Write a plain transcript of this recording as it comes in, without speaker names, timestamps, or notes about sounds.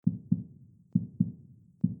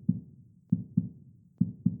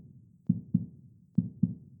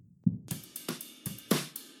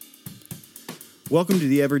Welcome to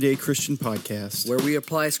the Everyday Christian Podcast, where we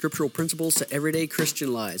apply scriptural principles to everyday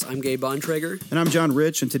Christian lives. I'm Gabe Bontrager. And I'm John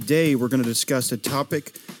Rich, and today we're going to discuss a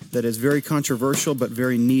topic that is very controversial but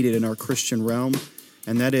very needed in our Christian realm,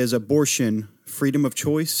 and that is abortion, freedom of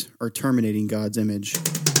choice, or terminating God's image.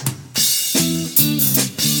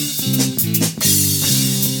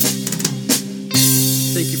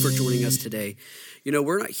 Thank you for joining us today. You know,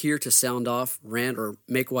 we're not here to sound off, rant, or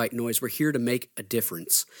make white noise. We're here to make a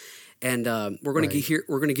difference. And we're going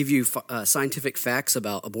to give you scientific facts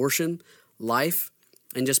about abortion, life,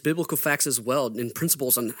 and just biblical facts as well, and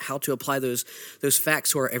principles on how to apply those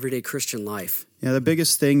facts to our everyday Christian life. Yeah, the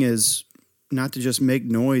biggest thing is not to just make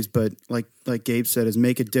noise, but like Gabe said, is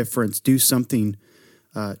make a difference. Do something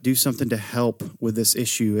to help with this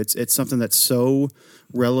issue. It's something that's so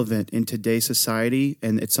relevant in today's society,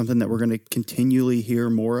 and it's something that we're going to continually hear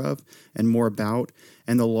more of and more about,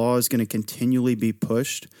 and the law is going to continually be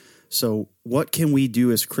pushed. So what can we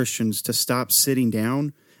do as Christians to stop sitting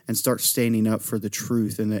down and start standing up for the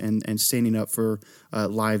truth and standing up for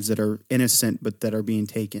lives that are innocent but that are being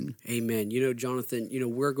taken? Amen. You know, Jonathan,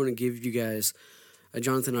 we're going to give you guys,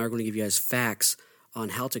 Jonathan and I are going to give you guys facts on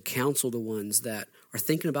how to counsel the ones that are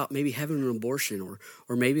thinking about maybe having an abortion,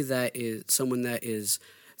 or maybe that is someone that is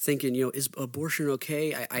thinking, is abortion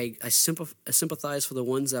okay? I sympathize for the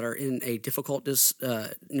ones that are in a difficult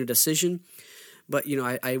decision. But,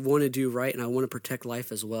 I want to do right, and I want to protect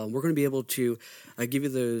life as well. And we're going to be able to give you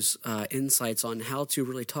those insights on how to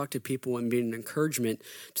really talk to people and be an encouragement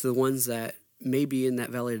to the ones that may be in that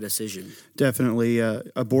valley of decision. Definitely.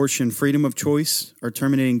 Abortion, freedom of choice, or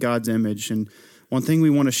terminating God's image. And one thing we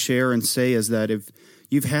want to share and say is that if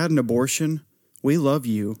you've had an abortion, we love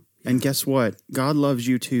you. And guess what? God loves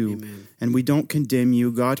you too. Amen. And we don't condemn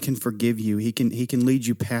you. God can forgive you. He can lead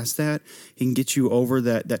you past that. He can get you over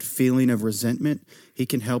that feeling of resentment. He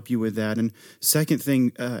can help you with that. And second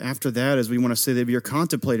thing after that is we want to say that if you're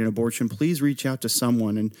contemplating abortion, please reach out to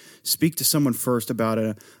someone and speak to someone first about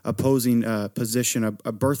an opposing position,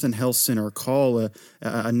 a birth and health center. Call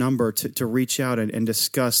a number to reach out and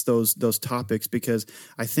discuss those topics, because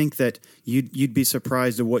I think that you'd be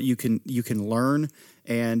surprised at what you can learn.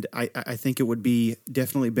 And I think it would be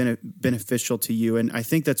definitely beneficial to you. And I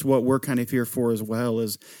think that's what we're kind of here for as well,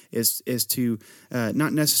 is to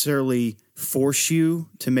not necessarily force you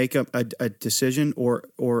to make up a decision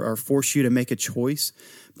or force you to make a choice,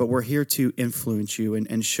 but we're here to influence you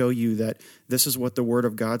and show you that this is what the Word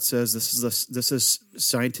of God says. This is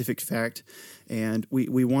scientific fact, and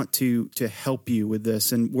we want to help you with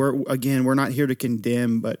this. And we're not here to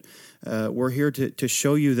condemn, but we're here to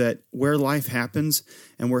show you that where life happens,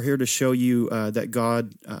 and we're here to show you that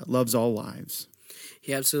God loves all lives.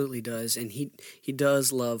 He absolutely does, and he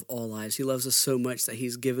does love all lives. He loves us so much that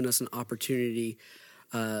he's given us an opportunity.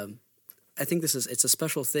 I think it's a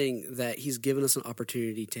special thing that he's given us an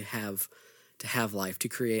opportunity to have life, to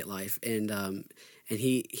create life, and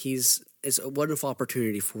it's a wonderful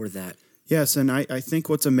opportunity for that. Yes, and I think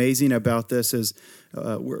what's amazing about this is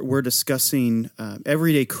we're discussing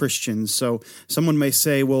everyday Christians. So someone may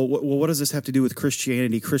say, well, what does this have to do with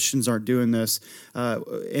Christianity? Christians aren't doing this.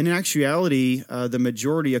 In actuality, the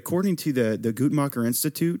majority, according to the Guttmacher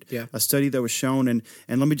Institute, a study that was shown, and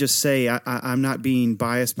let me just say, I'm not being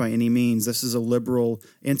biased by any means. This is a liberal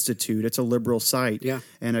institute. It's a liberal site. Yeah.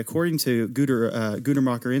 And according to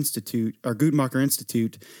Guttmacher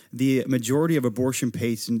Institute, the majority of abortion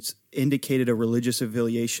patients indicated a religious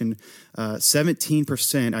affiliation.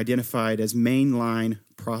 17% identified as mainline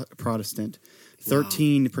Protestant,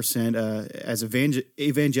 13% as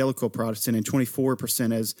evangelical Protestant, and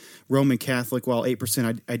 24% as Roman Catholic, while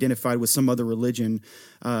 8% identified with some other religion.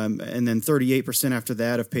 And then 38% after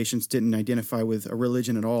that of patients didn't identify with a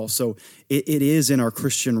religion at all. So it is in our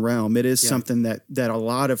Christian realm. It is something that a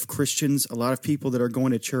lot of Christians, a lot of people that are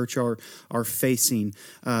going to church are facing.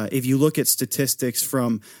 If you look at statistics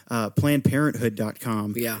from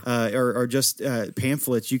PlannedParenthood.com or just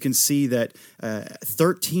pamphlets, you can see that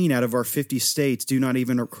 13 out of our 50 states do not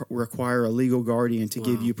even require a legal guardian to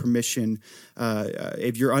give you permission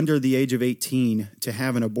if you're under the age of 18 to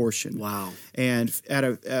have an abortion. Wow. And out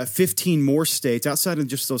of 15 more states, outside of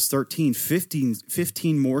just those 13,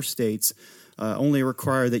 15 more states only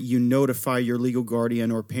require that you notify your legal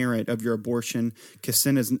guardian or parent of your abortion.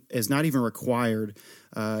 Consent is not even required.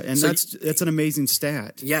 And so that's an amazing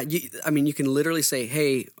stat. Yeah, you can literally say,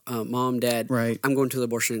 hey, Mom, Dad, right. I'm going to the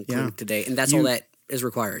abortion clinic today. And that's all that is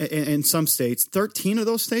required. In some states, 13 of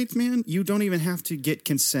those states, man, you don't even have to get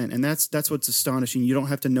consent, and that's what's astonishing. You don't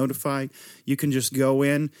have to notify. You can just go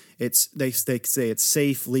in. They say it's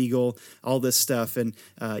safe, legal, all this stuff, and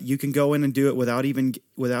you can go in and do it without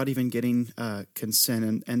even getting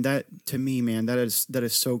consent. And that, to me, man, that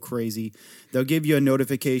is so crazy. They'll give you a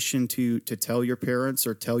notification to tell your parents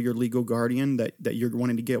or tell your legal guardian that you're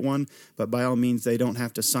wanting to get one, but by all means, they don't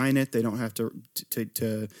have to sign it. They don't have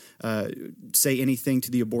to say anything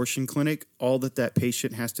to the abortion clinic. All that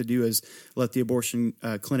patient has to do is let the abortion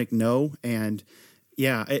clinic know. And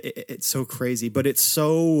yeah, it's so crazy, but it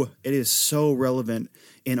is so relevant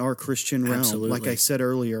in our Christian realm, Absolutely. like I said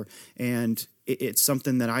earlier. And it's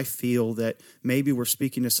something that I feel that maybe we're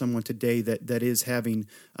speaking to someone today that is having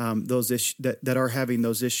those issues, that are having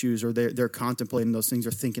those issues, or they're contemplating those things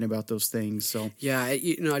or thinking about those things. So yeah, I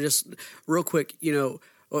just real quick,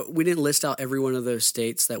 we didn't list out every one of those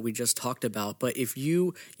states that we just talked about, but if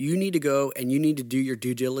you need to go and you need to do your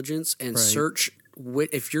due diligence and search.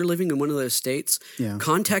 If you're living in one of those states,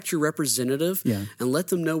 contact your representative and let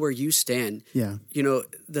them know where you stand. Yeah.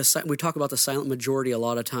 We talk about the silent majority a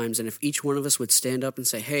lot of times, and if each one of us would stand up and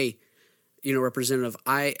say, hey, representative,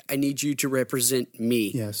 I need you to represent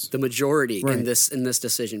me, the majority in this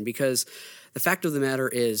decision, because the fact of the matter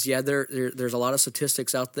is, there's a lot of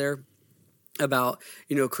statistics out there about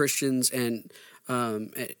Christians and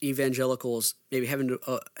evangelicals maybe having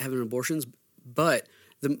abortions, but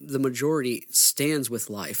the majority stands with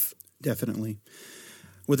life. Definitely.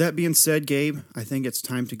 With that being said, Gabe, I think it's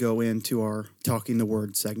time to go into our Talking the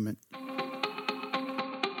Word segment.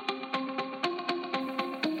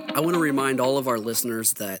 I want to remind all of our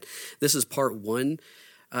listeners that this is part one.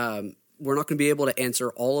 We're not going to be able to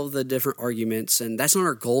answer all of the different arguments, and that's not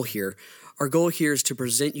our goal here. Our goal here is to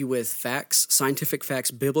present you with facts, scientific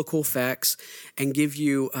facts, biblical facts, and give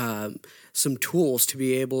you some tools to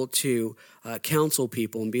be able to counsel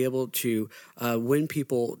people and be able to win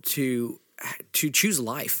people to choose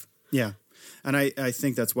life. Yeah, and I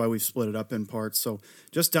think that's why we've split it up in parts. So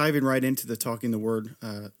just diving right into the Talking the Word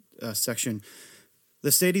section,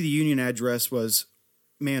 the State of the Union address was,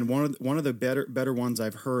 man, one of the better ones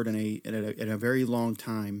I've heard in a very long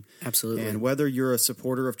time. Absolutely. And whether you're a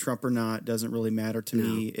supporter of Trump or not doesn't really matter to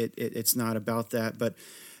me. It's not about that. But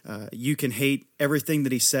you can hate everything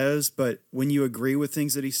that he says, but when you agree with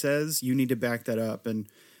things that he says, you need to back that up. And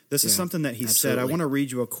this is something that he said. I want to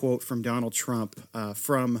read you a quote from Donald Trump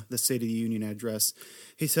from the State of the Union address.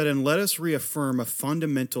 He said, "And let us reaffirm a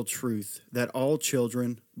fundamental truth that all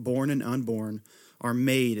children, born and unborn, are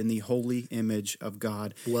made in the holy image of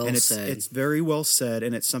God." Well said. It's very well said,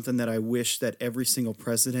 and it's something that I wish that every single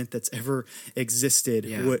president that's ever existed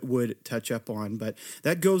would touch up on. But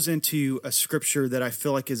that goes into a scripture that I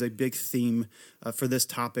feel like is a big theme for this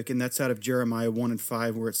topic, and that's out of Jeremiah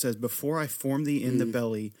 1:5, where it says, "Before I formed thee in the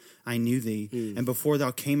belly, I knew thee, and before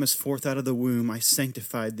thou camest forth out of the womb, I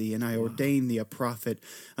sanctified thee, and I ordained thee a prophet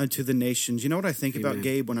unto the nations." You know what I think about,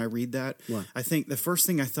 Gabe, when I read that? What? I think the first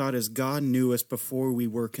thing I thought is God knew us before we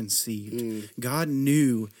were conceived. God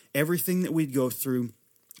knew everything that we'd go through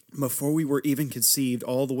before we were even conceived,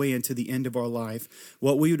 all the way into the end of our life,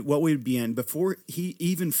 what we would be in. Before he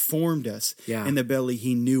even formed us in the belly,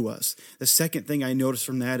 he knew us. The second thing I noticed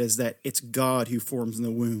from that is that it's God who forms in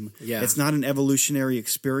the womb. Yeah. It's not an evolutionary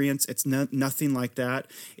experience. It's nothing like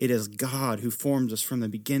that. It is God who forms us from the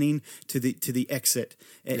beginning to the exit.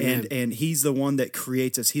 And he's the one that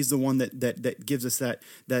creates us. He's the one that gives us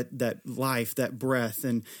that life, that breath,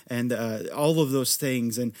 and all of those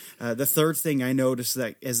things. And the third thing I noticed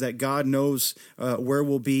is that God knows where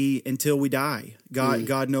we'll be until we die.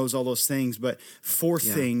 God knows all those things. But fourth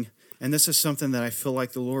thing, and this is something that I feel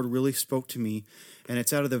like the Lord really spoke to me, and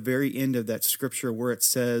it's out of the very end of that scripture where it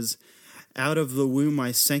says, "Out of the womb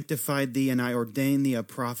I sanctified thee, and I ordained thee a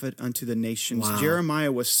prophet unto the nations." Wow.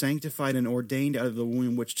 Jeremiah was sanctified and ordained out of the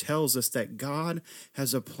womb, which tells us that God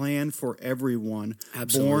has a plan for everyone,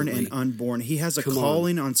 born and unborn. He has a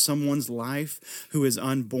calling on someone's life who is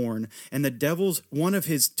unborn. And the devil's, one of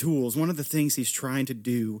his tools, one of the things he's trying to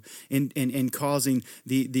do in causing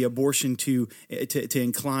the abortion to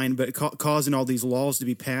incline, but causing all these laws to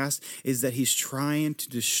be passed, is that he's trying to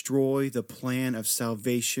destroy the plan of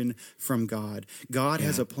salvation from God. God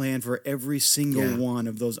has a plan for every single one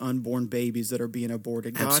of those unborn babies that are being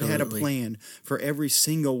aborted. God had a plan for every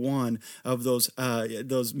single one of those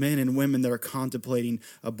men and women that are contemplating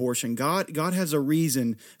abortion. God has a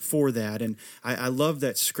reason for that, and I love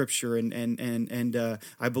that scripture. And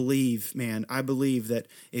I believe that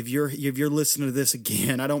if you're listening to this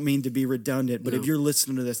again, I don't mean to be redundant, but if you're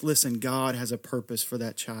listening to this, listen, God has a purpose for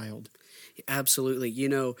that child. Absolutely.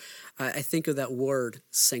 I think of that word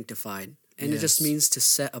sanctified, and it just Yes. means to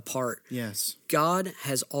set apart. Yes. God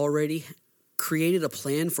has already created a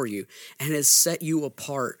plan for you and has set you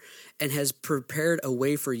apart and has prepared a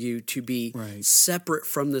way for you to be Right. separate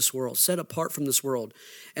from this world, set apart from this world.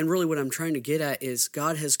 And really what I'm trying to get at is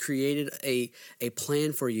God has created a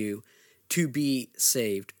plan for you to be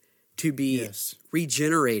saved, to be Yes.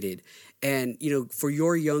 regenerated. And, for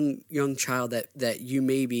your young child that you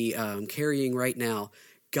may be carrying right now,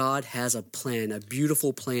 God has a plan, a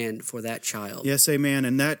beautiful plan for that child. Yes, amen.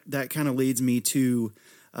 And that kind of leads me to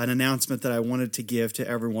an announcement that I wanted to give to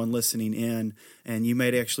everyone listening in. And you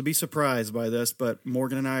may actually be surprised by this, but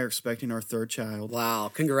Morgan and I are expecting our third child. Wow,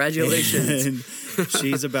 congratulations. And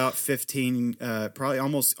she's about 15, probably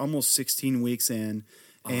almost 16 weeks in.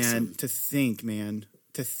 Awesome. And to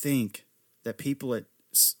think that people at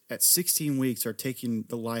 16 weeks are taking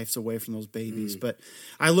the lives away from those babies. But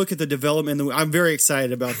I look at the development. I'm very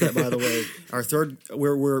excited about that, by the way. Our third,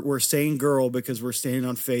 we're saying girl because we're standing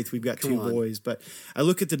on faith. We've got two boys. But I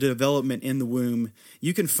look at the development in the womb.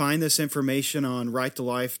 You can find this information on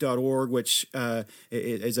righttolife.org, which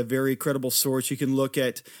is a very credible source. You can look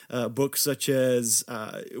at books such as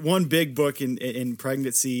one big book in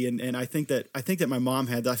pregnancy. And I think that my mom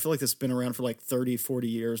had that. I feel like this has been around for like 30, 40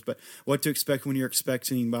 years. But What to Expect When You're Expecting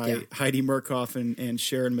by Heidi Murkoff and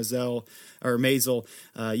Sharon Mazel.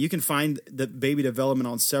 You can find the baby development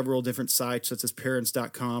on several different sites, such as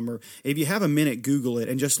parents.com, or if you have a minute, Google it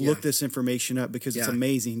and just look this information up because it's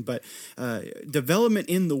amazing. But development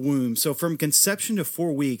in the womb. So from conception to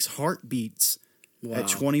 4 weeks, heart beats at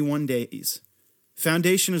 21 days.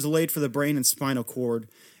 Foundation is laid for the brain and spinal cord,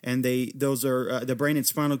 and the brain and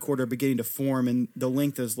spinal cord are beginning to form, and the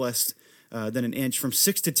length is less than an inch. From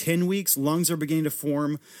 6 to 10 weeks, lungs are beginning to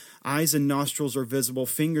form. Eyes and nostrils are visible.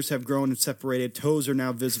 Fingers have grown and separated. Toes are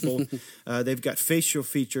now visible. They've got facial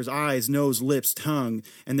features, eyes, nose, lips, tongue,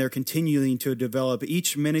 and they're continuing to develop.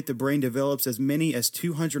 Each minute, the brain develops as many as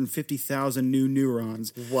 250,000 new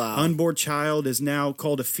neurons. Wow. Unborn child is now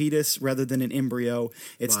called a fetus rather than an embryo.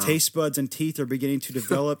 Its taste buds and teeth are beginning to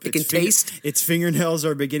develop. It can taste? Its fingernails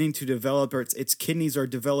are beginning to develop, or its kidneys are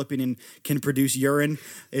developing and can produce urine.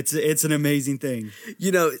 It's an amazing thing.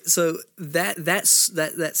 So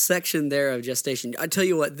that section there of gestation, I tell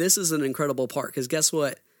you what, this is an incredible part because guess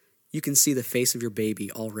what? You can see the face of your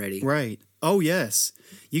baby already. Right. Oh, yes.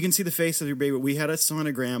 You can see the face of your baby. We had a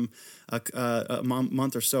sonogram a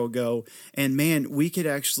month or so ago, and man, we could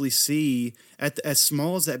actually see, as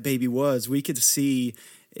small as that baby was, we could see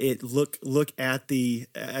it look at the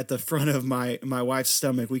front of my wife's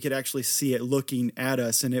stomach. We could actually see it looking at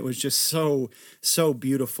us, and it was just so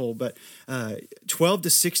beautiful. But 12 to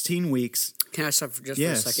 16 weeks. Can I stop for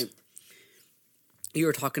a second? You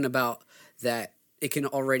were talking about that it can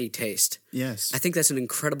already taste. Yes. I think that's an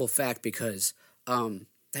incredible fact because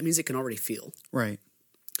that means it can already feel. Right.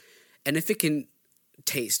 And if it can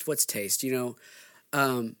taste, what's taste?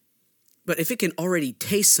 But if it can already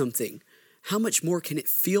taste something, how much more can it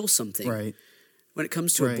feel something? Right. When it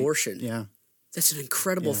comes to abortion. Yeah. That's an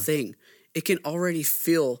incredible thing. It can already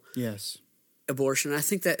feel abortion. I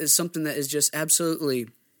think that is something that is just absolutely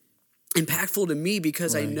impactful to me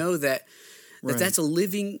because I know that that's a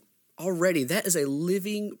living already. That is a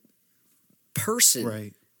living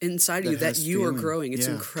person inside of you that you are growing. It's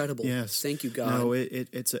incredible. Yes. Thank you, God. No,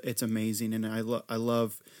 it's amazing, and I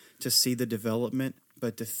love to see the development,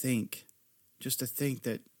 but to think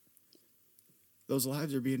that those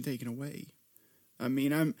lives are being taken away. I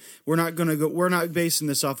mean, we're not basing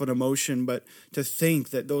this off of emotion, but to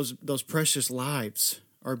think that those precious lives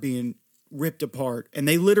are being ripped apart, and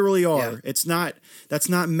they literally are. Yeah. That's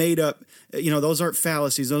not made up. Those aren't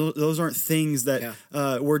fallacies. Those aren't things that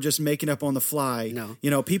we're just making up on the fly.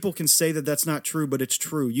 No. People can say that that's not true, but it's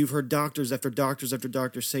true. You've heard doctors after doctors after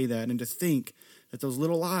doctors say that, and to think that those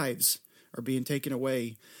little lives are being taken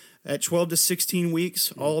away. At 12 to 16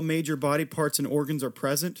 weeks, all major body parts and organs are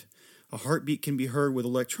present. A heartbeat can be heard with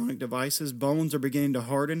electronic devices. Bones are beginning to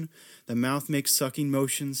harden. The mouth makes sucking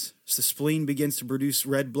motions. The spleen begins to produce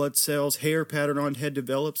red blood cells. Hair pattern on head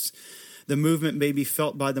develops. The movement may be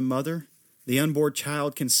felt by the mother. The unborn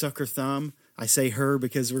child can suck her thumb. I say her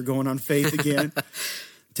because we're going on faith again.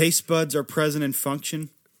 Taste buds are present and function.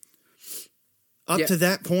 Up to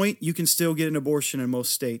that point, you can still get an abortion in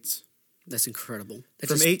most states. That's incredible.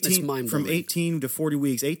 That's 18 to 40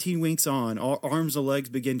 weeks, 18 weeks on, arms and legs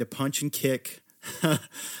begin to punch and kick.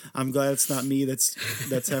 I'm glad it's not me that's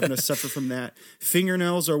having to suffer from that.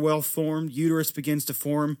 Fingernails are well formed. Uterus begins to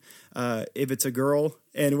form if it's a girl,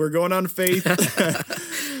 and we're going on faith.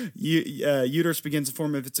 Uterus begins to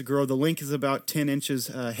form if it's a girl. The length is about 10 inches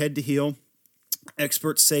head to heel.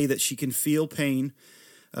 Experts say that she can feel pain.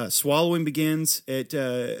 Swallowing begins. It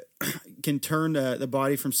can turn the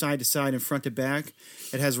body from side to side and front to back.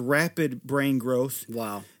 It has rapid brain growth.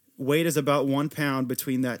 Wow. Weight is about 1 pound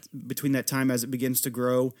between that time as it begins to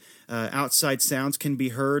grow. Outside sounds can be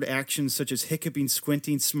heard. Actions such as hiccuping,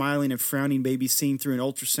 squinting, smiling, and frowning may be seen through an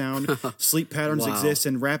ultrasound. Sleep patterns exist,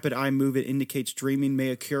 and rapid eye movement indicates dreaming may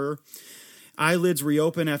occur. Eyelids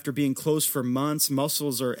reopen after being closed for months.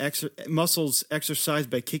 Muscles exercised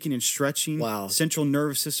by kicking and stretching. Wow. Central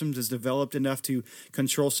nervous system is developed enough to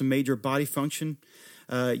control some major body function.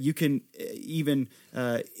 You can even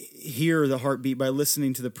hear the heartbeat by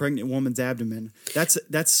listening to the pregnant woman's abdomen.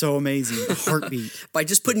 That's so amazing. The heartbeat. By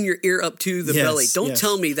just putting your ear up to the belly. Don't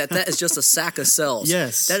tell me that is just a sack of cells.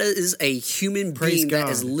 Yes. That is a human being that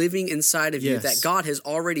is living inside of you, that God has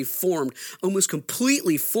already formed, almost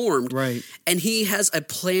completely formed. Right. And he has a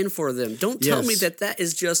plan for them. Don't tell me that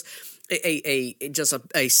is just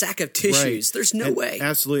a sack of tissues. Right. There's no way.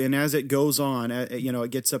 Absolutely. And as it goes on,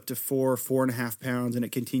 it gets up to 4.5 pounds, and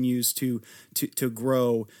it continues to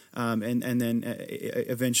grow, and then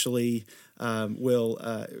eventually will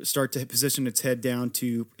start to position its head down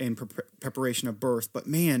in preparation of birth. But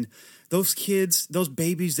man, those kids, those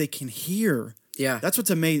babies, they can hear. Yeah, that's what's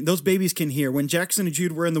amazing. Those babies can hear. When Jackson and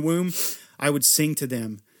Jude were in the womb, I would sing to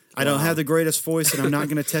them. I don't have the greatest voice, and I'm not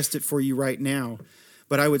going to test it for you right now.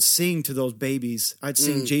 But I would sing to those babies. I'd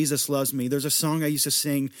sing, Jesus loves me. There's a song I used to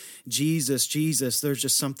sing, Jesus, Jesus. There's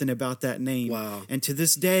just something about that name. Wow. And to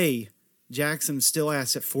this day, Jackson still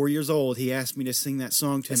asks, at 4 years old, he asked me to sing that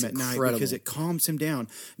song to him at night because it calms him down.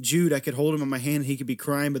 Jude, I could hold him in my hand and he could be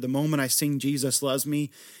crying, but the moment I sing Jesus loves me,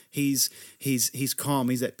 he's calm,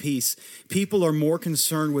 he's at peace. People are more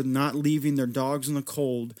concerned with not leaving their dogs in the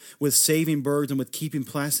cold, with saving birds, and with keeping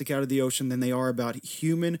plastic out of the ocean than they are about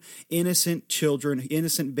human, innocent children,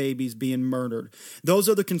 innocent babies being murdered. Those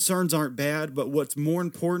other concerns aren't bad, but what's more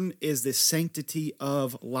important is the sanctity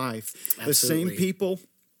of life. Absolutely. The same people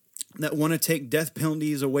that want to take death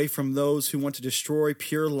penalties away from those who want to destroy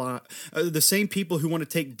pure life. The same people who want to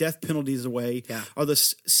take death penalties away are the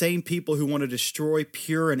same people who want to destroy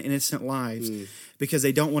pure and innocent lives because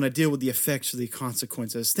they don't want to deal with the effects or the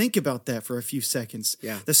consequences. Think about that for a few seconds.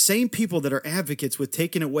 Yeah. The same people that are advocates with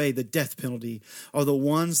taking away the death penalty are the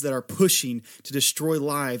ones that are pushing to destroy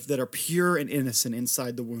lives that are pure and innocent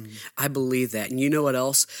inside the womb. I believe that. And you know what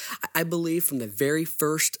else? I believe from the very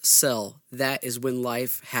first cell, that is when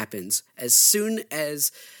life happens. As soon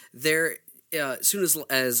as there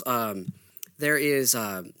is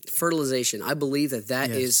fertilization, I believe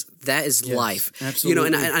that is life. Absolutely.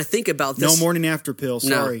 And I think about this. No morning after pill.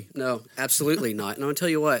 Sorry. No, absolutely not. And I'll tell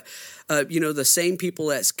you what. The same people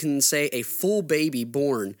that can say a full baby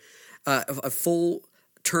born, a full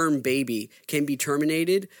term baby can be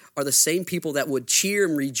terminated, are the same people that would cheer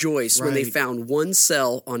and rejoice when they found one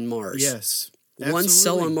cell on Mars. Yes. One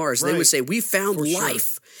cell on Mars. Right. They would say, we found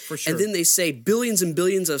life. For sure. And then they say billions and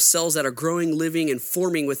billions of cells that are growing, living, and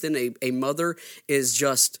forming within a mother is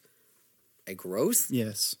just a growth?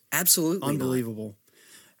 Yes. Absolutely unbelievable.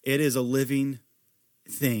 It is a living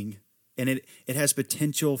thing, and it has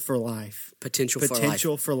potential for life.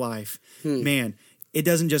 Potential for life. Man, it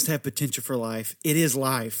doesn't just have potential for life. It is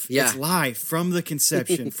life. Yeah. It's life from the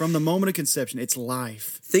conception, from the moment of conception. It's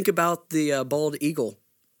life. Think about the bald eagle.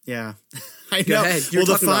 Yeah. I Go know. ahead. You're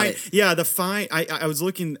talking about it. Yeah, the fine. I was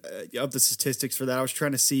looking up the statistics for that. I was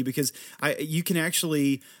trying to see because you can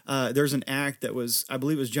actually. There's an act that was, I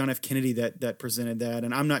believe it was John F. Kennedy that presented that,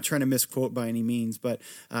 and I'm not trying to misquote by any means, but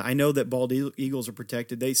I know that bald eagles are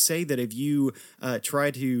protected. They say that if you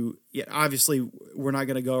try to, obviously we're not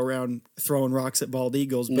going to go around throwing rocks at bald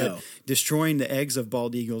eagles, but destroying the eggs of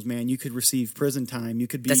bald eagles, man, you could receive prison time. You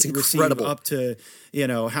could receive up to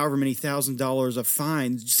however many $1,000s of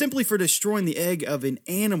fines simply for destroying the egg of an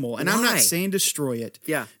animal. And I'm not saying destroy it.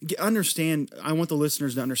 Yeah. Understand, I want the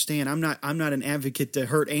listeners to understand, I'm not an advocate to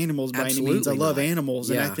hurt animals by any means. I love animals,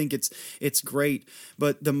 and I think it's great.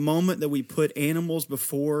 But the moment that we put animals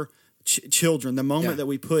before children, the moment that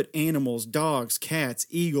we put animals, dogs, cats,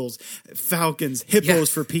 eagles, falcons, hippos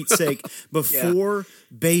for Pete's sake, before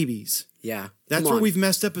babies. Yeah. That's where we've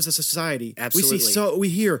messed up as a society. Absolutely. We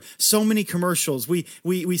hear so many commercials. We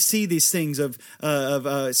see these things of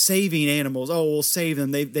saving animals. Oh, we'll save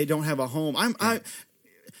them. They don't have a home.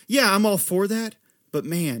 I'm all for that. But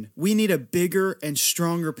man, we need a bigger and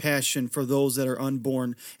stronger passion for those that are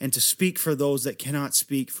unborn and to speak for those that cannot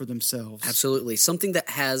speak for themselves. Absolutely. Something that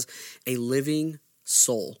has a living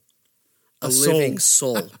soul. A living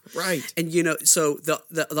soul. Right. And so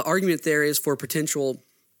the argument there is for potential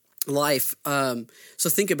life. So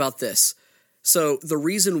think about this. So the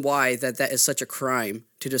reason why that is such a crime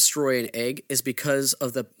to destroy an egg is because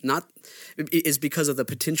of the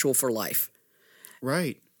potential for life.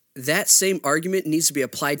 Right. That same argument needs to be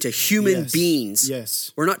applied to human beings.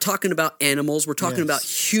 Yes. We're not talking about animals. We're talking about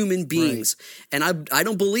human beings. Right. And I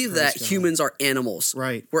don't believe that humans are animals.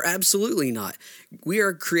 Right. We're absolutely not. We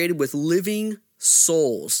are created with living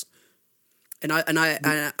souls. And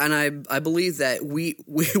I believe that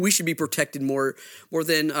we should be protected more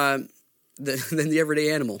than the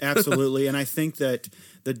everyday animal. Absolutely. And I think that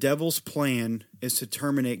the devil's plan is to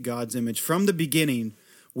terminate God's image. From the beginning,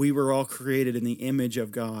 we were all created in the image of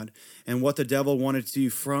God. And what the devil wanted to do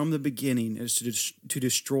from the beginning is to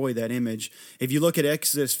destroy that image. If you look at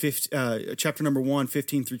Exodus chapter number 1,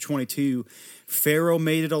 15 through 22, Pharaoh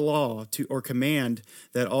made it a law or command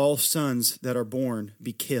that all sons that are born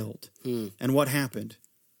be killed. And what happened?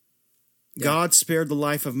 Yeah. God spared the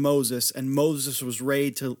life of Moses, and Moses was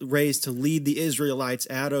raised to lead the Israelites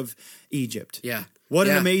out of Egypt. Yeah. What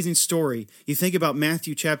an amazing story. You think about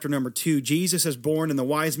Matthew chapter number 2. Jesus is born and the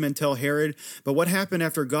wise men tell Herod. But what happened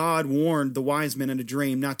after God warned the wise men in a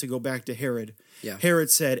dream not to go back to Herod? Yeah. Herod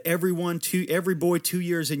said, every boy 2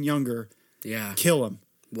 years and younger, kill him.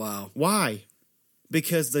 Wow. Why?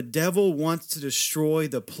 Because the devil wants to destroy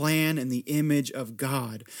the plan and the image of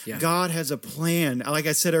God. Yeah. God has a plan. Like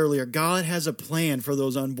I said earlier, God has a plan for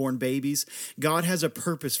those unborn babies. God has a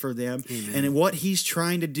purpose for them. Amen. And what he's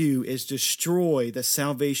trying to do is destroy the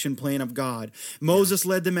salvation plan of God. Moses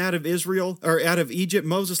led them out of Egypt.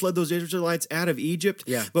 Moses led those Israelites out of Egypt.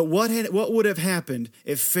 Yeah. But what would have happened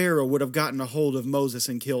if Pharaoh would have gotten a hold of Moses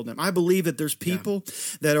and killed him? I believe that there's people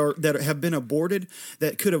that have been aborted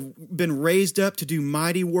that could have been raised up to do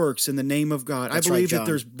mighty works in the name of God. That's I believe that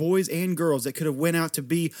there's boys and girls that could have went out to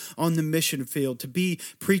be on the mission field, to be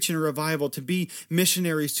preaching a revival, to be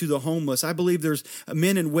missionaries to the homeless. I believe there's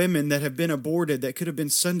men and women that have been aborted that could have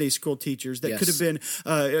been Sunday school teachers, that could have been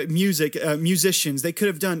musicians. They could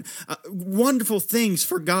have done wonderful things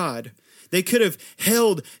for God. They could have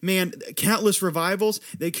held, countless revivals.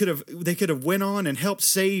 They could have went on and helped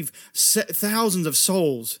save thousands of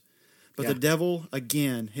souls. But the devil,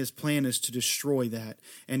 again, his plan is to destroy that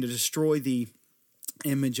and to destroy the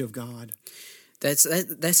image of God.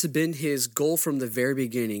 That's been his goal from the very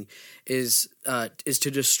beginning, is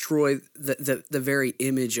to destroy the very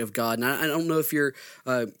image of God. And I don't know if you're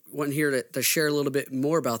wanting here to share a little bit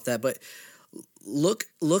more about that, but look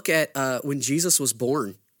at when Jesus was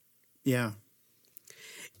born. Yeah,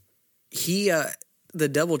 the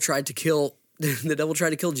devil tried to kill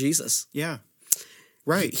Jesus. Yeah.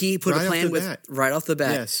 Right. He put a plan right off the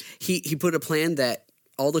bat. Yes. He put a plan that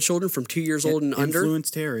all the children from 2 years old and under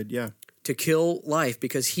influenced Herod, to kill life,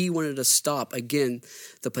 because he wanted to stop again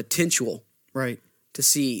the potential to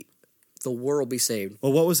see the world be saved.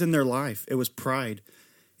 Well, what was in their life? It was pride.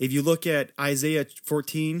 If you look at Isaiah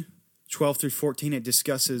 14, 12 through 14, it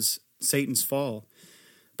discusses Satan's fall.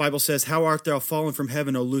 The Bible says, "How art thou fallen from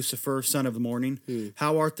heaven, O Lucifer, son of the morning?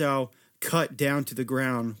 How art thou cut down to the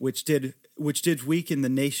ground, which did weaken the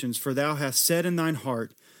nations? For thou hast said in thine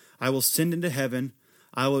heart, I will ascend into heaven,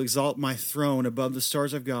 I will exalt my throne above the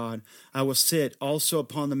stars of God. I will sit also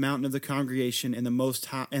upon the mountain of the congregation in the most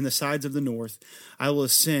high, and the sides of the north. I will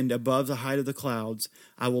ascend above the height of the clouds.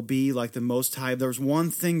 I will be like the Most High." There's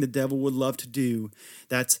one thing the devil would love to do,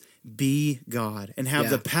 that's be God and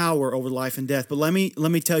have the power over life and death. But let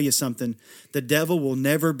me tell you something. The devil will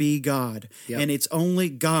never be God. And it's only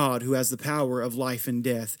God who has the power of life and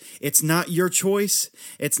death. It's not your choice.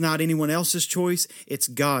 It's not anyone else's choice. It's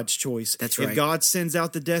God's choice. That's right. If God sends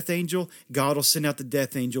out the death angel, God will send out the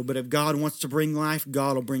death angel. But if God wants to bring life,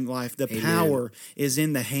 God will bring life. The power is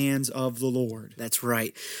in the hands of the Lord. That's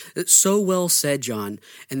right. It's so well said, John.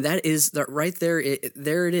 And that is that right there.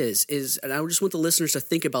 There it is. And I just want the listeners to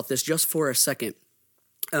think about this just for a second.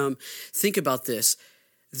 Think about this,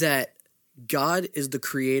 that God is the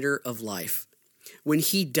creator of life. When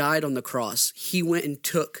he died on the cross, he went and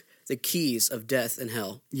took the keys of death and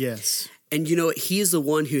hell. Yes. And you know what? He is the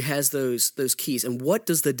one who has those keys. And what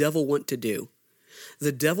does the devil want to do?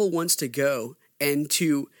 The devil wants to go and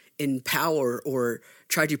to empower or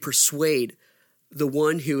try to persuade the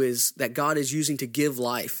one that God is using to give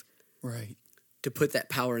life. Right. To put that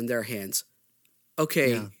power in their hands.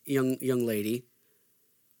 Okay, young lady,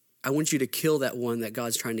 I want you to kill that one that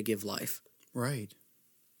God's trying to give life. Right.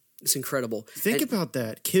 It's incredible. Think about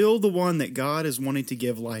that. Kill the one that God is wanting to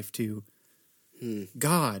give life to.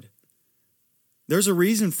 God. There's a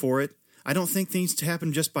reason for it. I don't think things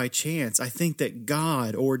happen just by chance. I think that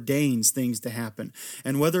God ordains things to happen.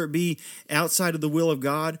 And whether it be outside of the will of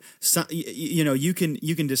God, you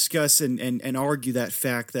can discuss and argue that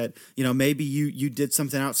fact that, maybe you did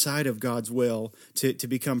something outside of God's will to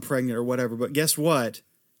become pregnant or whatever. But guess what?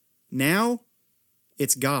 Now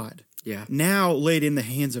it's God. Yeah. Now laid in the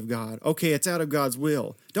hands of God. Okay, it's out of God's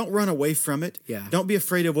will. Don't run away from it. Yeah. Don't be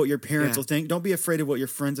afraid of what your parents will think. Don't be afraid of what your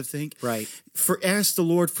friends will think. Right. Ask the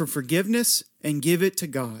Lord for forgiveness and give it to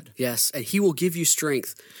God. Yes, and He will give you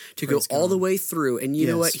strength to Praise go all God. the way through. And you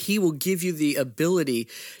know Yes. what? He will give you the ability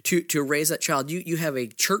to raise that child. You have a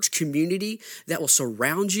church community that will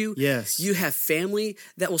surround you. Yes. You have family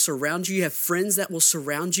that will surround you. You have friends that will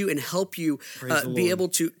surround you and help you Praise the be Lord. able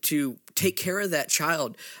to take care of that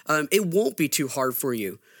child. It won't be too hard for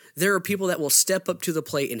you. There are people that will step up to the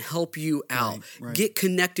plate and help you out. Right. Get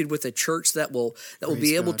connected with a church that will Praise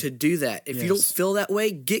be able God. to do that. If you don't Yes. feel that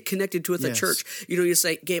way, get connected with a Yes. church. You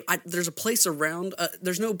say, Gabe, there's a place around.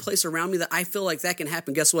 There's no place around me that I feel like that can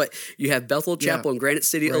happen. Guess what? You have Bethel Chapel in Granite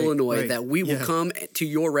City, Right, Illinois, right. that we will Yeah. come to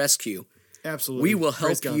your rescue. Absolutely. We will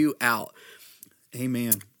Praise help God. you out.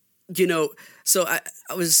 Amen. So I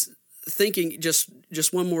was thinking just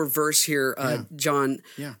one more verse here, John.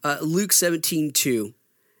 Yeah. Luke 17:2.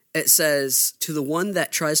 It says, to the one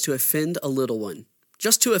that tries to offend a little one,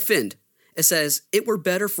 just to offend, it says, it were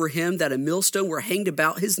better for him that a millstone were hanged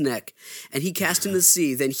about his neck and he cast in the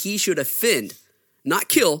sea than he should offend, not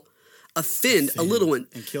kill, offend a little one.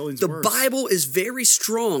 And killing's the worse. Bible is very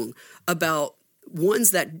strong about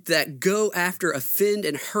ones that go after, offend,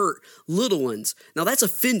 and hurt little ones. Now that's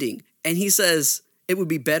offending. And he says it would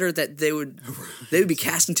be better that they would be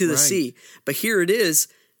cast into the Right. sea. But here it is.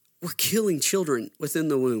 We're killing children within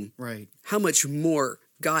the womb. Right. How much more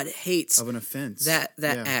God hates Of an offense. that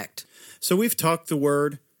Yeah. act. So we've talked the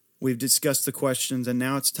word, we've discussed the questions, and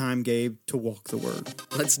now it's time, Gabe, to walk the word.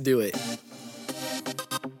 Let's do it.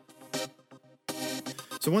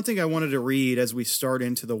 So one thing I wanted to read as we start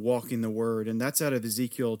into the walking the word, and that's out of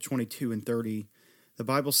Ezekiel 22:30. The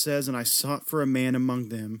Bible says, and I sought for a man among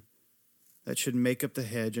them that should make up the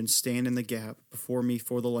hedge and stand in the gap before me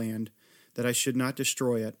for the land, that I should not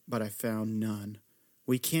destroy it, but I found none.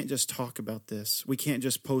 We can't just talk about this. We can't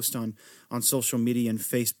just post on social media and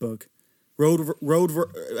Facebook. Roe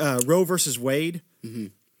versus Wade,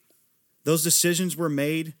 those decisions were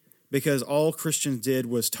made because all Christians did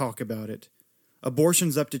was talk about it.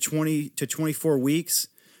 Abortions up to 20 to 24 weeks,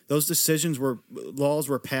 those laws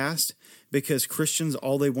were passed because Christians,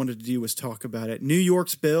 all they wanted to do was talk about it. New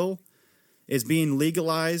York's bill is being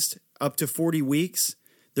legalized up to 40 weeks.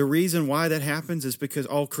 The reason why that happens is because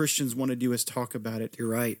all Christians want to do is talk about it. You're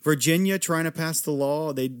right. Virginia trying to pass the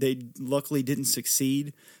law, they luckily didn't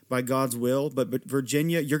succeed by God's will. But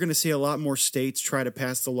Virginia, you're going to see a lot more states try to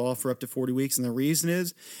pass the law for up to 40 weeks. And the reason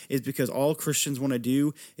is because all Christians want to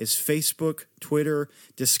do is Facebook, Twitter,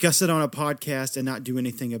 discuss it on a podcast and not do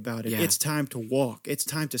anything about it. Yeah. It's time to walk. It's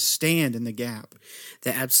time to stand in the gap.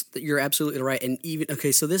 You're absolutely right. And even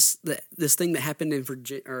so this thing that happened in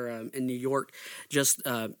Virginia or in New York, just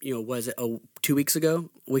was it 2 weeks ago,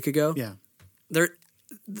 a week ago? Yeah.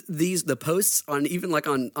 The posts on even like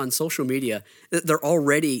on social media, they're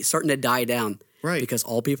already starting to die down, Right. Because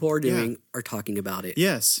all people are doing are talking about it.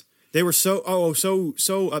 Yes. They were so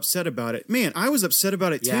upset about it. Man, I was upset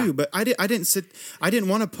about it too, Yeah. but I didn't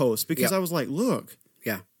want to post because Yep. I was like, look,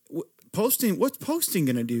 Yeah. what's posting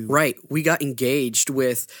going to do? Right. We got engaged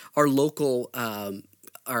with our local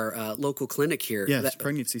local clinic here. Yes,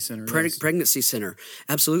 pregnancy center. yes. Pregnancy center.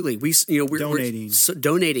 Absolutely. We're Donating.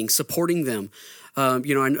 donating, supporting them. I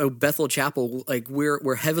know Bethel Chapel, like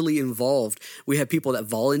we're heavily involved. We have people that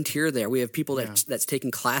volunteer there. We have people that's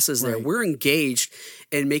taking classes there. Right. We're engaged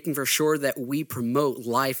in making for sure that we promote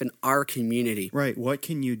life in our community. Right. What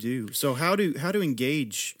can you do? So how to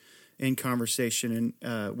engage in conversation and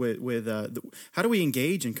how do we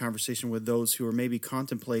engage in conversation with those who are maybe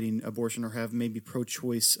contemplating abortion or have maybe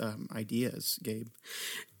pro-choice ideas, Gabe?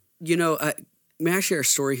 May I share a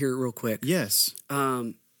story here real quick? Yes.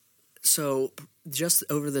 So just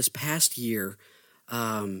over this past year,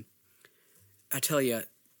 I tell you,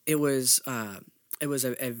 it was a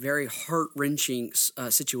very heart-wrenching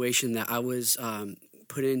situation that I was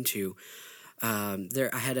put into. I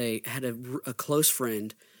had a close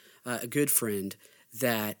friend, a good friend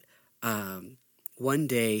that one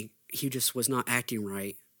day he just was not acting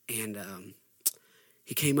right, and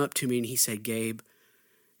he came up to me and he said, "Gabe,"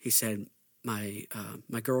 he said, "my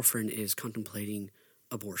girlfriend is contemplating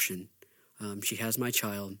abortion. She has my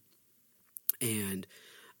child, and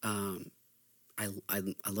I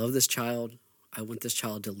love this child. I want this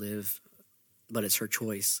child to live, but it's her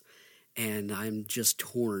choice. and I'm just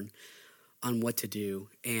torn on what to do.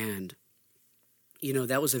 And,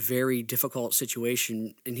 that was a very difficult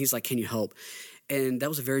situation. And he's like, can you help? And that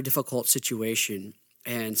was a very difficult situation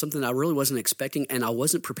and something I really wasn't expecting and I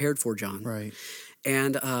wasn't prepared for, John. Right.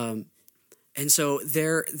 And so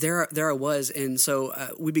there I was. And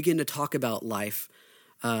so we began to talk about life.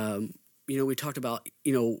 We talked about,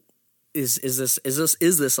 is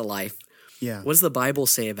this a life? Yeah. What does the Bible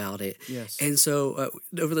say about it? Yes. And so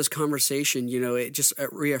over this conversation, it just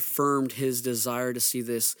reaffirmed his desire to see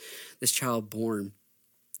this child born.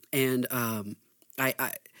 And my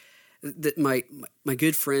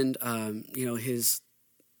good friend,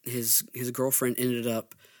 his girlfriend ended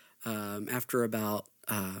up after about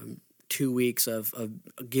 2 weeks of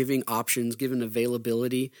giving options, giving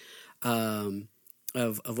availability of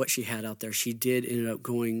what she had out there. She did end up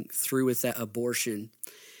going through with that abortion.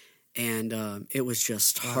 And it was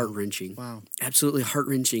just heart-wrenching. Wow. Absolutely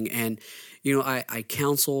heart-wrenching. And, I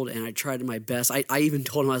counseled and I tried my best. I even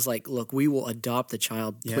told him, I was like, look, we will adopt the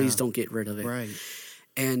child. Please don't get rid of it. Right.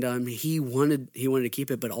 And he wanted to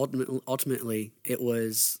keep it, but ultimately it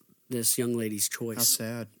was this young lady's choice. How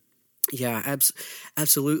sad. Yeah,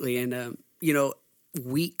 absolutely. And,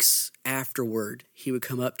 weeks afterward, he would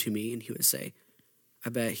come up to me and he would say, I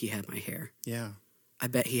bet he had my hair. Yeah. I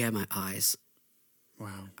bet he had my eyes.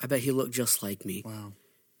 Wow. I bet he looked just like me. Wow.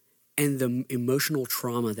 And the emotional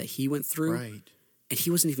trauma that he went through, Right. and he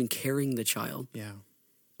wasn't even carrying the child, Yeah.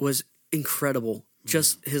 was incredible.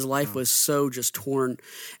 Just his life was so just torn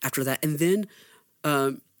after that. And then,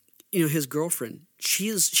 his girlfriend,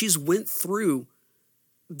 she's went through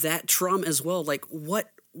that trauma as well. Like, what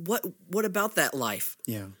about that life?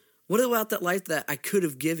 Yeah. What about that life that I could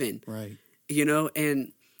have given? Right.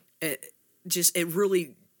 And it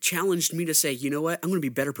really challenged me to say, you know what, I'm going to be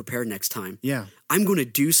better prepared next time. Yeah. I'm going to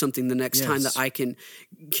do something the next time Yes. that I can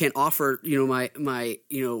offer,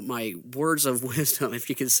 my words of wisdom, if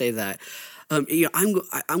you can say that. I'm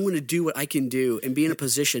going to do what I can do and be in a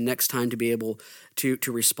position next time to be able to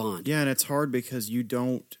respond. Yeah, and it's hard because you're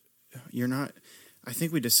not. I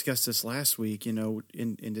think we discussed this last week,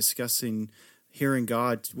 in discussing hearing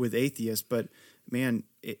God with atheists, but man,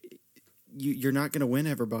 you're not going to win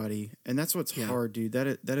everybody, and that's what's hard, dude.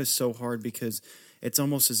 That is so hard because it's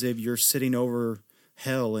almost as if you're sitting over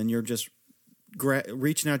hell and you're just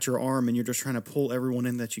reaching out your arm and you're just trying to pull everyone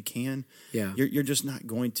in that you can. Yeah, you're just not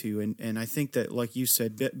going to. And I think that, like you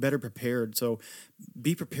said, better prepared. So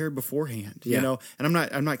be prepared beforehand. And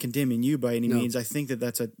I'm not condemning you by any means. I think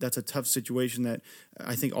that's a tough situation that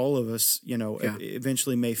I think all of us,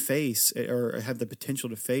 eventually may face or have the potential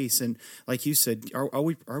to face. And like you said, are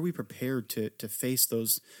we prepared to face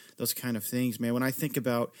those kind of things, man? When I think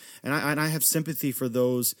about, and I have sympathy for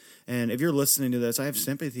those, and if you're listening to this, I have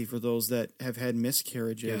sympathy for those that have had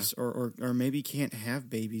miscarriages or maybe can't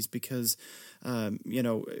have babies because,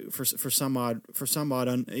 for some odd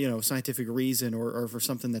scientific reason or for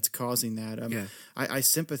something that's causing that. I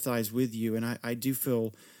sympathize with you, and I do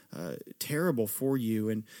feel terrible for you,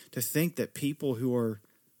 and to think that people who are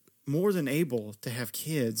more than able to have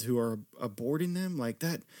kids who are aborting them like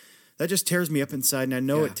that. That just tears me up inside, and I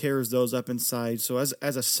know it tears those up inside. So as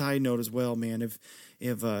a side note as well, man,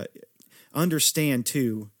 if understand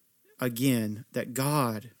too, again, that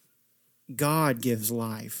God gives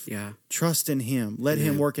life. Yeah. Trust in Him. Let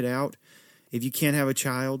Him work it out. If you can't have a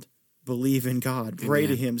child, believe in God. Pray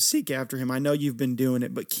to Him. Seek after Him. I know you've been doing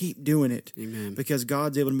it, but keep doing it. Amen. Because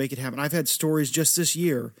God's able to make it happen. I've had stories just this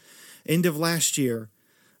year, end of last year,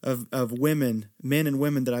 of women, men and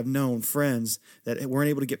women that I've known, friends that weren't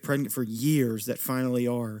able to get pregnant for years that finally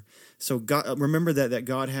are. So God, remember that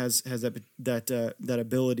God has that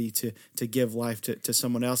ability to give life to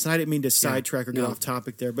someone else. And I didn't mean to sidetrack or get off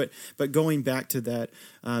topic there, but going back to that,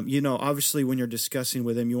 obviously when you're discussing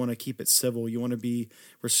with him, you want to keep it civil. You want to be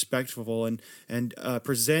respectful and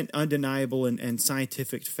present undeniable and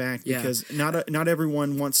scientific fact because not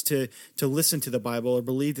everyone wants to listen to the Bible or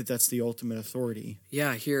believe that that's the ultimate authority.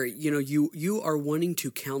 Yeah, here, you are wanting to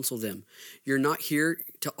counsel them. You're not here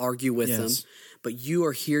to argue with them, but you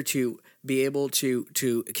are here to be able to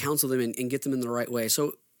counsel them and get them in the right way.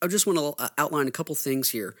 So I just want to outline a couple things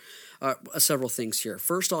here, several things here.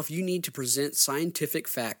 First off, you need to present scientific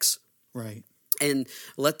facts. Right. And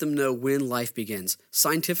let them know when life begins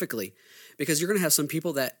scientifically, because you're going to have some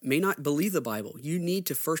people that may not believe the Bible. You need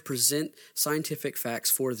to first present scientific facts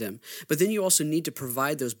for them. But then you also need to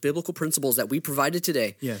provide those biblical principles that we provided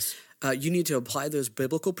today. Yes. You need to apply those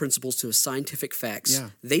biblical principles to scientific facts. Yeah.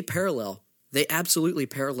 They parallel. They absolutely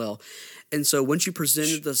parallel. And so once you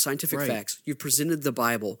presented the scientific facts, you've presented the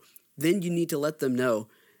Bible, then you need to let them know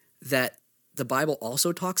that the Bible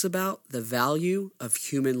also talks about the value of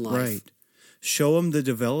human life. Right. Show them the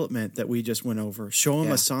development that we just went over. Show them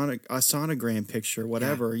Yeah. a sonogram picture,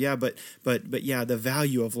 whatever. Yeah, but yeah, the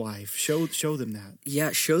value of life. Show them that.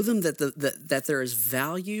 Yeah, show them that that there is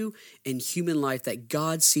value in human life, that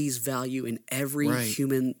God sees value in every Right.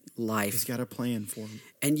 human life. He's got a plan for them.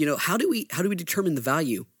 And how do we determine the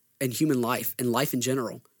value in human life and life in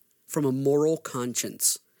general? From a moral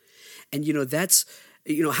conscience. And that's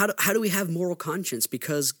how do we have moral conscience?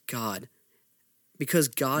 Because God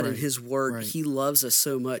Right. in His Word, Right. He loves us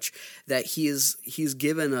so much that He's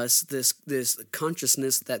given us this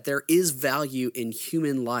consciousness that there is value in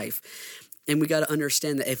human life. And we got to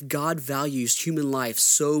understand that if God values human life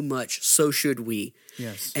so much, so should we.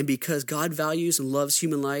 Yes. And because God values and loves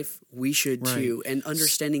human life, we should Right. too. And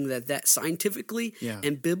understanding that scientifically Yeah.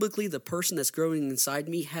 and biblically, the person that's growing inside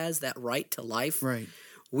me has that right to life. Right.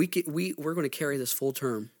 We're going to carry this full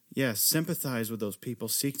term. Yes, sympathize with those people.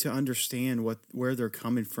 Seek to understand where they're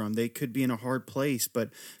coming from. They could be in a hard place, but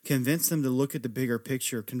convince them to look at the bigger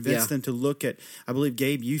picture. Convince Yeah. them to look at, I believe,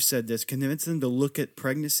 Gabe, you said this, convince them to look at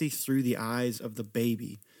pregnancy through the eyes of the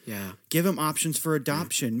baby. Yeah. Give them options for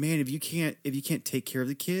adoption. Man, if you can't take care of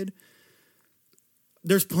the kid,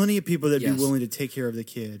 there's plenty of people that'd Yes. be willing to take care of the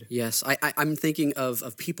kid. Yes. I'm thinking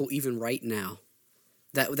of people even right now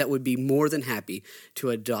that would be more than happy to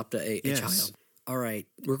adopt a Yes. child. All right,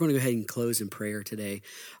 we're going to go ahead and close in prayer today.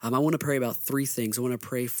 I want to pray about three things. I want to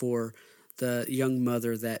pray for the young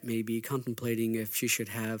mother that may be contemplating if she should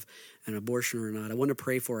have an abortion or not. I want to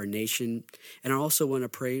pray for our nation, and I also want to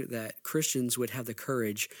pray that Christians would have the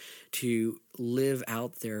courage to live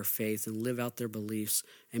out their faith and live out their beliefs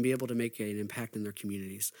and be able to make an impact in their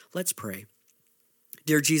communities. Let's pray.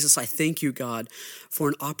 Dear Jesus, I thank you, God, for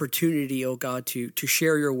an opportunity, oh God, to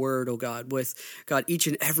share your word, oh God, with God, each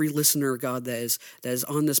and every listener, God, that is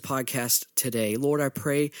on this podcast today. Lord, I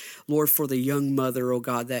pray, Lord, for the young mother, oh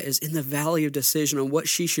God, that is in the valley of decision on what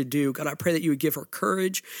she should do. God, I pray that you would give her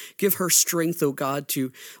courage, give her strength, oh God,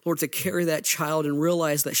 to carry that child and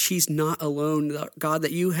realize that she's not alone. God,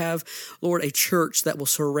 that you have, Lord, a church that will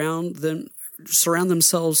surround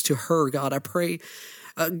themselves to her, God. I pray,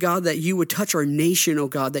 God, that you would touch our nation, oh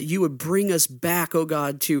God, that you would bring us back, oh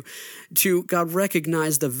God, to God,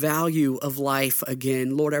 recognize the value of life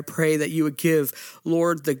again. Lord, I pray that you would give,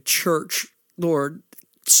 Lord, the church, Lord,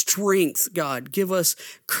 strength, God. Give us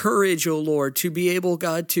courage, oh Lord, to be able,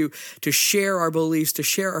 God, to share our beliefs, to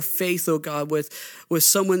share our faith, oh God, with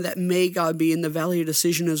someone that may, God, be in the valley of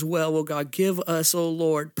decision as well, oh God. Give us, oh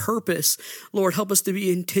Lord, purpose. Lord, help us to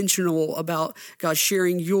be intentional about, God,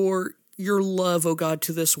 sharing your love, oh God,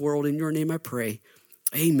 to this world. In your name I pray.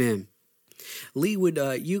 Amen. Lee, would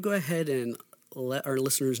you go ahead and let our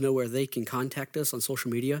listeners know where they can contact us on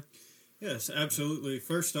social media? Yes, absolutely.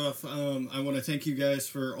 First off, I want to thank you guys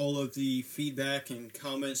for all of the feedback and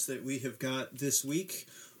comments that we have got this week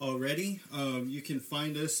already. You can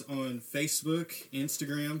find us on Facebook,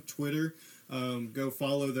 Instagram, Twitter. Go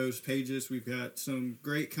follow those pages. We've got some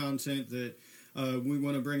great content that we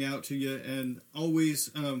want to bring out to you, and always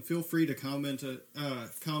feel free to comment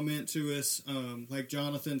to us. Like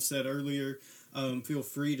Jonathan said earlier, feel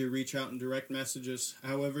free to reach out and direct messages,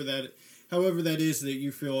 however that is that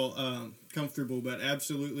you feel comfortable. But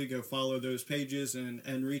absolutely go follow those pages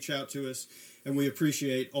and reach out to us, and we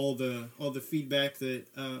appreciate all the feedback that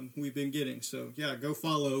we've been getting. So yeah, go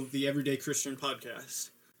follow the Everyday Christian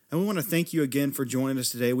Podcast. And we want to thank you again for joining us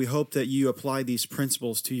today. We hope that you apply these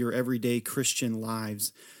principles to your everyday Christian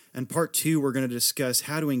lives. And part 2, we're going to discuss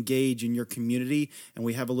how to engage in your community, and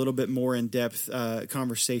we have a little bit more in-depth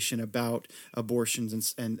conversation about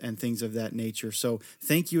abortions and things of that nature. So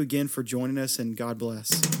thank you again for joining us, and God bless.